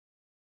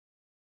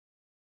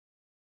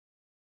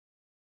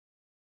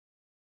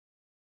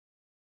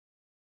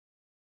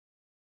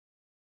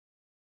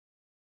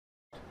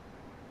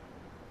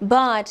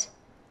But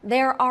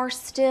there are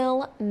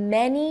still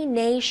many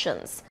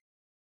nations.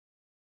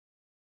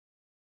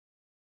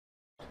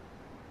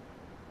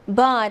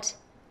 But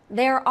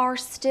there are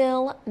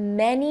still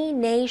many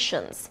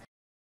nations.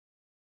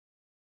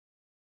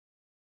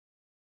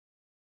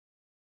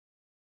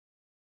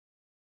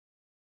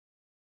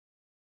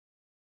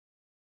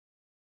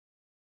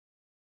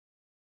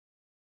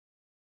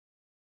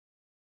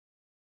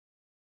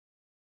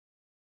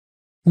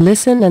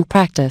 Listen and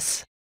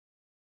practice.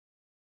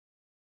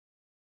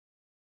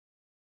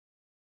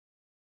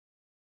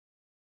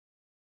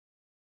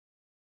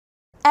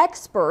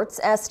 Experts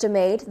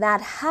estimate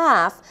that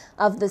half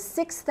of the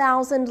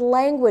 6,000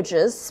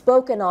 languages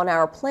spoken on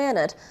our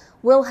planet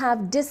will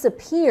have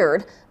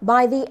disappeared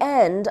by the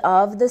end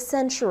of the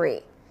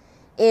century.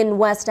 In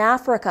West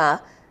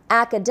Africa,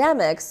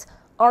 academics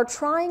are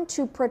trying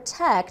to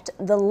protect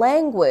the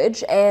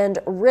language and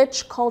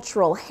rich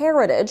cultural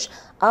heritage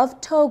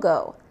of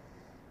Togo.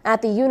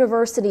 At the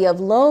University of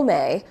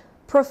Lomé,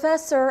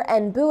 Professor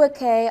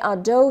Nbuike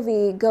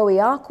Adovi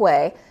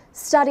Goiakwe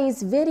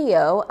studies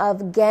video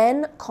of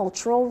Gen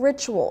cultural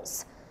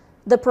rituals.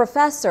 The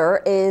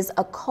professor is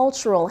a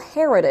cultural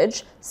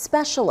heritage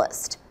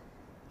specialist.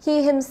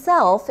 He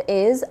himself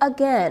is a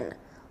Gen,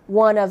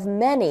 one of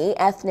many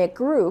ethnic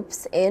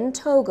groups in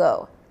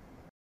Togo.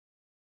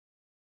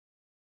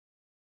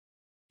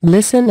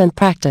 Listen and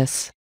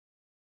practice.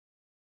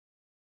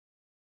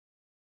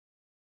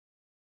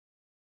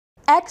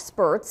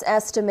 Experts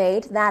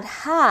estimate that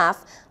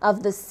half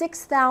of the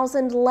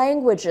 6,000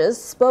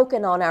 languages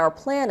spoken on our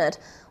planet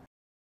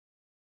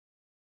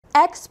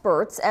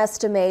Experts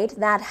estimate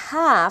that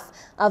half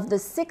of the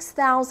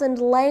 6,000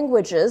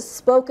 languages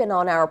spoken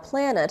on our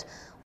planet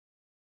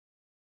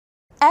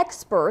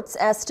Experts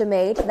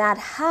estimate that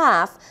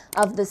half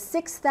of the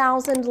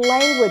 6,000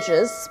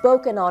 languages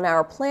spoken on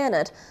our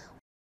planet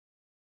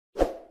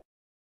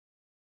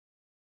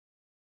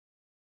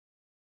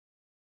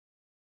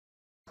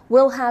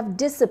will have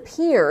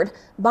disappeared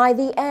by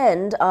the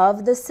end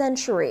of the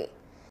century.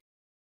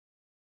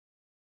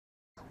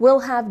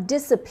 Will have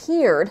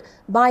disappeared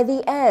by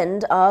the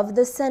end of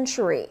the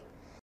century.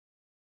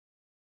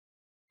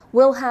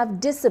 Will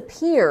have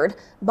disappeared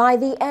by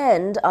the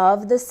end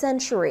of the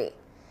century.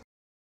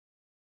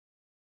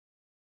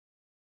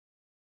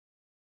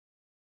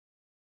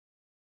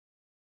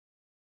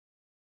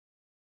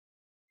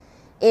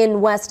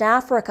 In West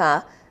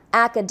Africa,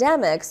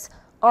 academics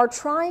are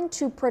trying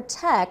to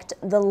protect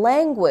the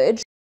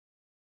language.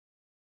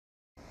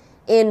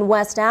 In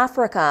West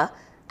Africa,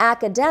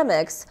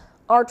 academics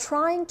are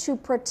trying to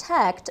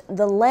protect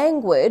the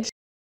language.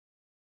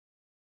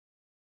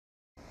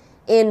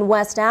 In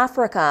West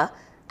Africa,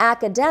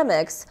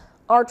 academics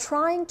are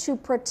trying to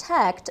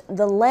protect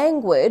the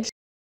language.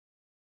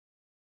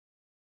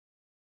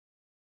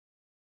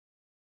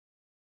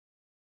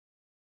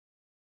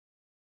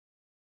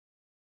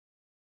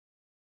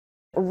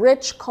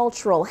 Rich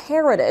cultural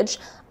heritage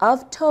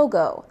of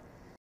Togo.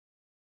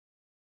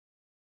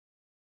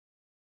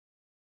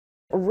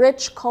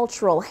 Rich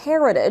cultural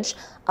heritage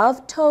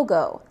of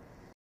Togo.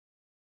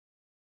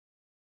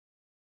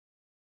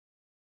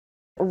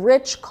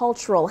 Rich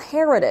cultural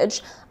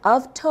heritage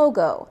of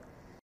Togo.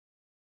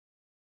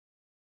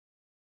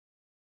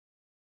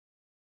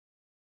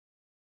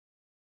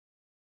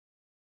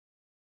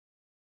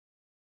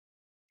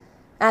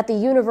 At the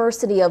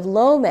University of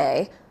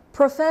Lomé,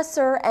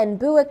 Professor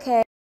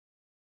Nbuike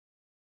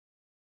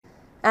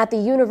At the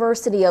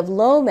University of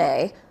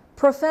Lomé,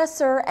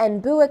 Professor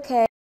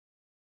Nbuike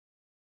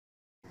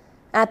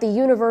At the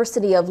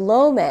University of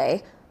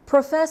Lomé,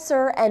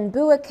 Professor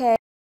Nbuike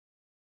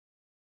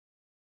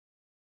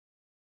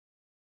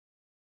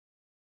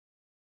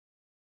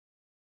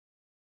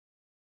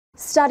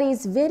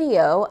studies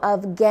video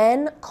of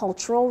Gen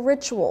cultural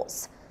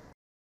rituals.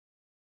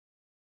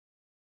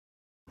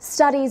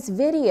 Studies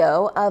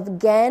video of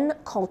Gen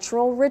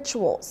cultural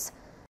rituals.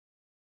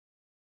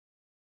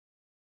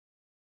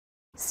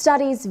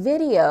 Studies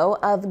video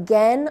of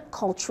Gen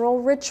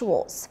cultural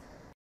rituals.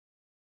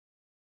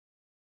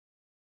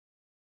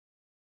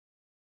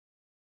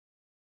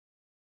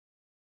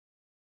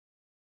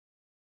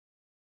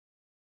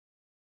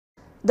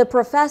 The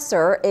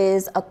professor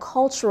is a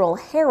cultural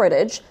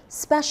heritage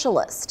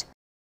specialist.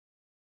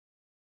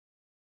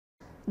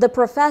 The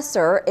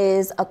professor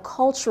is a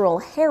cultural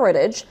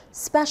heritage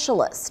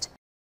specialist.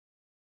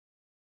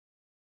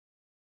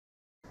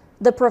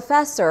 The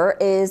professor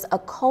is a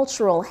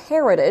cultural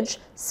heritage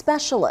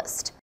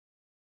specialist.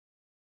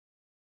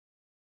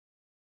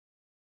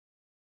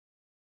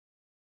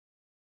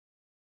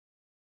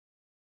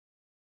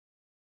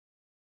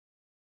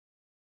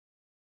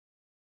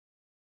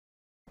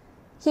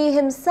 He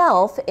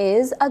himself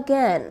is,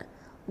 again,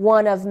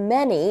 one of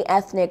many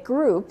ethnic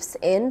groups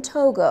in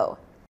Togo.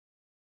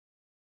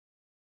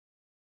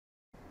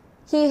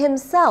 He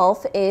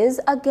himself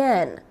is,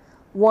 again,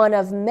 one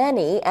of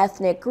many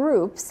ethnic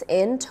groups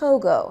in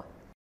Togo.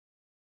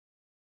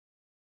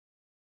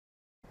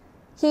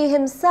 He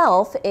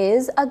himself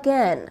is,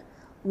 again,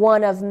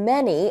 one of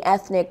many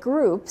ethnic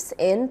groups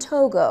in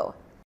Togo.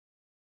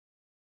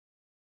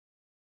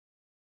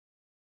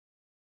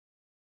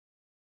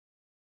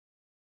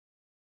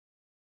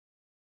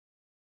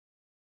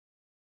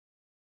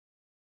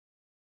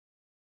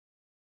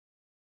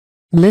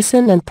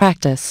 Listen and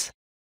practice.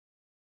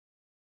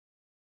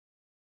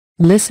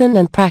 Listen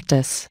and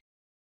practice.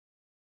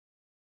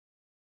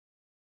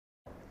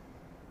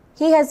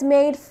 He has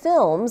made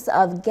films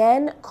of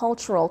Gen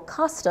cultural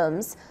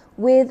customs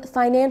with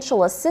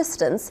financial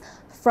assistance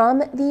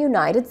from the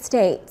United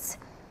States.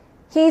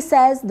 He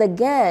says the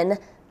Gen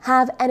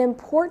have an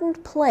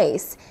important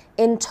place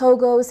in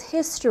Togo's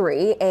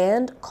history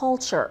and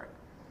culture.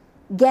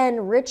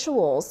 Gen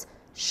rituals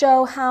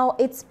show how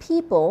its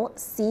people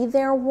see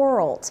their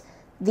world,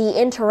 the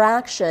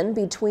interaction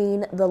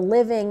between the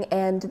living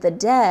and the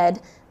dead,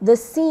 the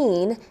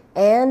seen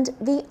and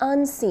the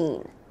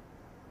unseen.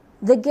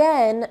 The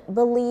Gen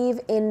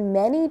believe in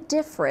many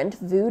different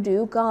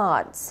voodoo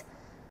gods.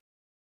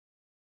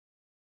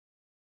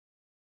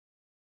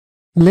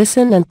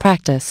 Listen and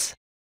practice.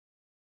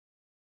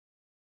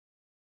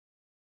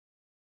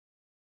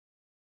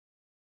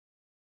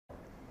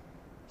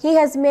 He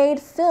has made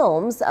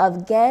films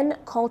of Gen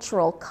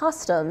cultural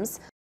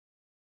customs.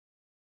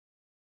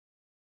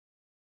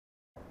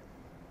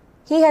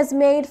 He has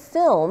made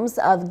films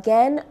of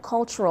Gen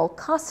cultural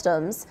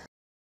customs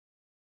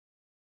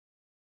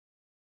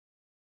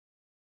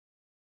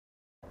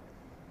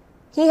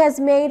He has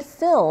made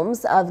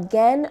films of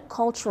Gen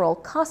cultural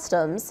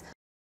customs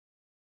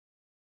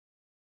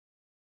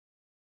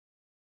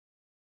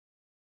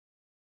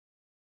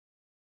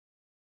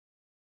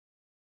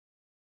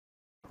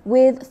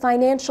with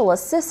financial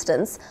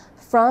assistance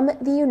from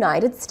the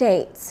United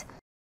States.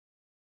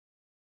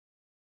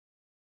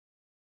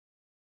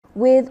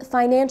 With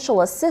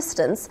financial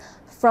assistance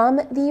from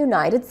the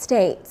United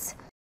States.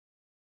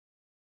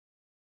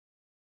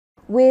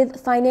 With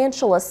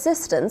financial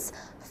assistance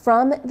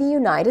from the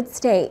United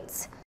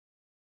States.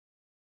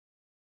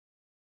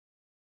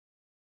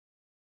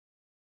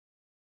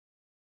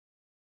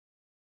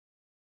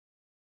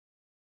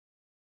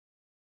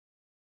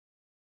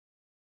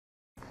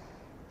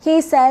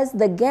 He says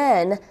the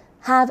Gen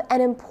have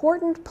an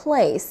important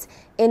place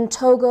in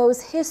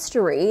Togo's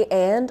history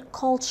and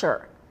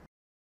culture.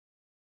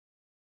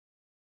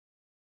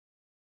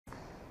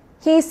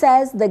 He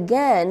says the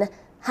Gen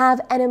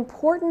have an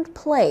important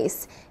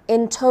place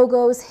in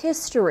Togo's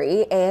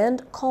history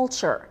and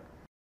culture.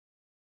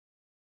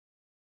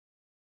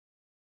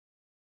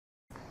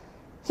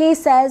 He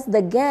says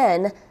the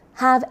Gen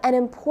have an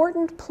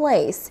important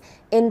place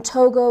in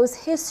Togo's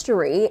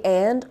history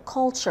and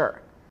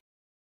culture.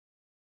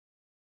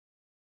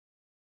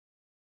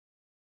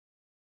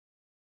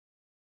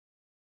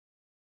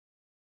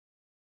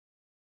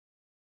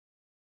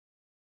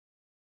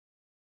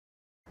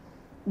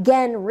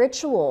 Gen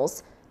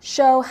rituals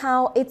show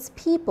how its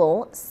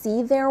people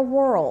see their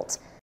world.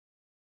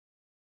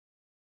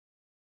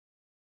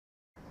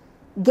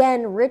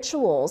 Gen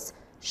rituals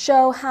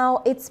show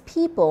how its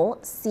people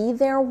see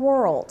their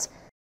world.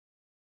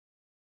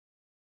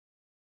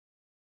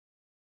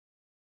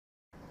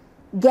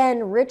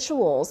 Gen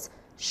rituals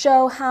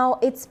show how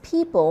its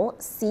people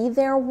see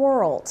their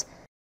world.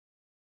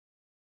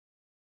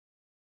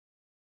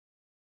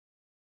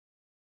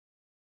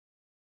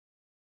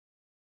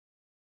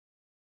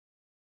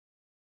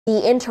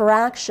 The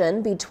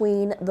interaction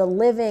between the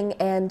living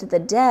and the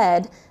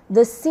dead,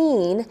 the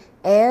seen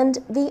and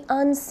the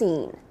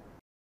unseen.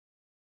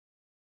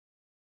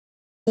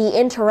 The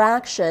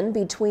interaction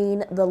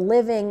between the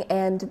living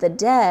and the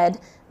dead,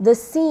 the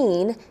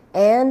seen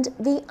and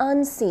the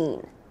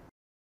unseen.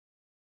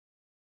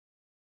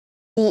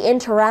 The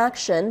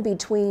interaction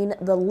between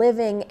the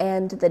living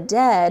and the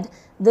dead,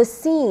 the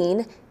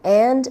seen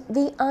and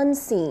the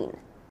unseen.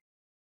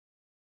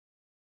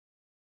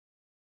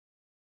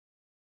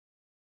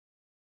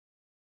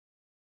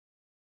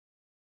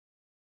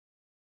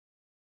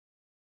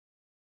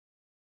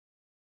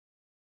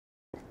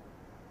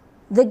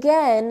 The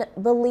Gen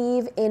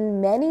believe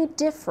in many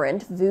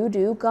different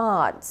voodoo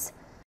gods.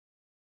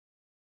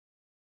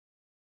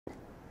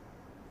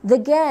 The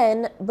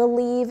Gen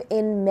believe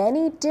in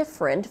many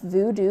different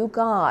voodoo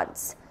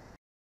gods.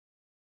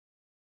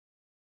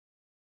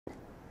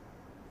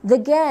 The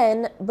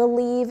Gen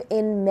believe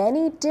in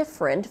many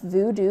different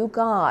voodoo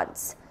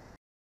gods.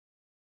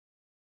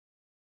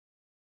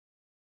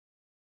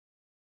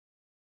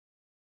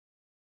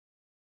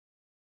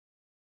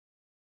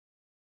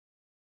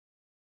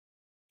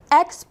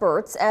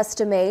 Experts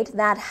estimate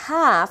that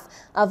half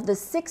of the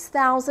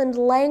 6,000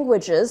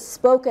 languages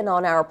spoken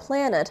on our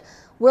planet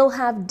will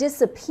have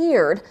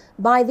disappeared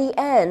by the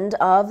end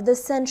of the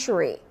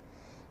century.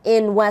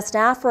 In West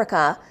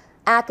Africa,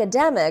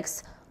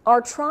 academics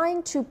are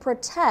trying to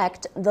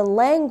protect the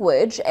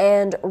language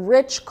and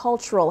rich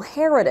cultural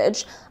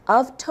heritage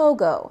of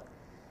Togo.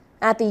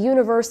 At the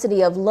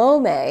University of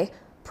Lomé,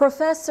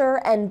 Professor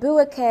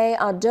Nbuike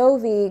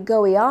Adovi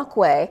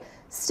Goiakwe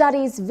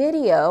studies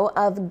video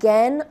of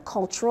Gen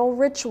cultural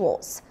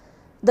rituals.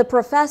 The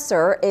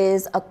professor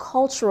is a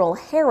cultural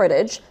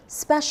heritage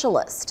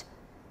specialist.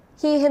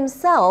 He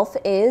himself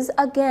is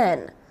a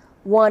Gen,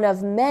 one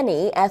of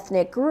many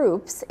ethnic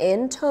groups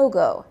in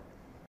Togo.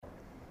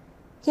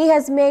 He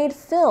has made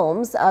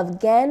films of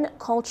Gen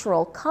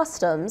cultural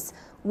customs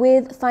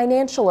with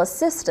financial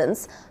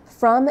assistance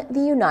from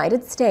the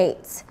United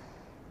States.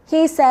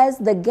 He says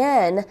the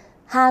Gen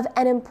have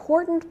an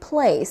important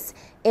place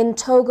in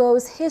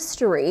Togo's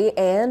history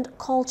and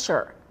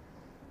culture.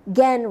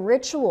 Gen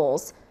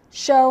rituals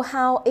show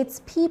how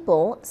its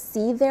people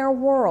see their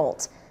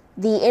world,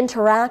 the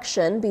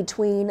interaction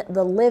between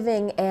the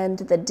living and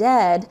the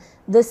dead,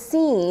 the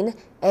seen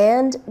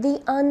and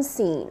the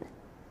unseen.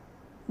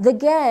 The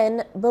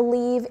Gen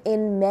believe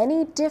in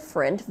many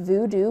different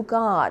voodoo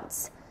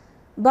gods,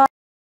 but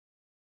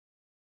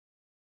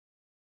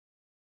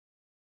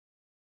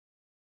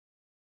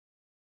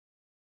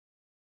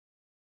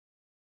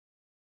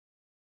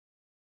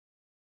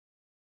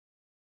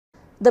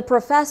the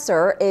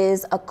professor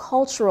is a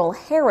cultural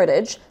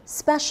heritage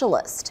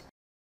specialist.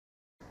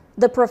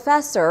 The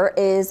professor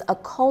is a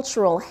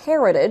cultural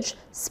heritage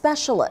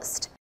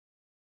specialist.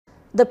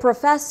 The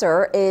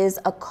professor is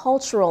a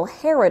cultural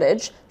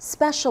heritage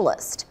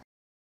specialist.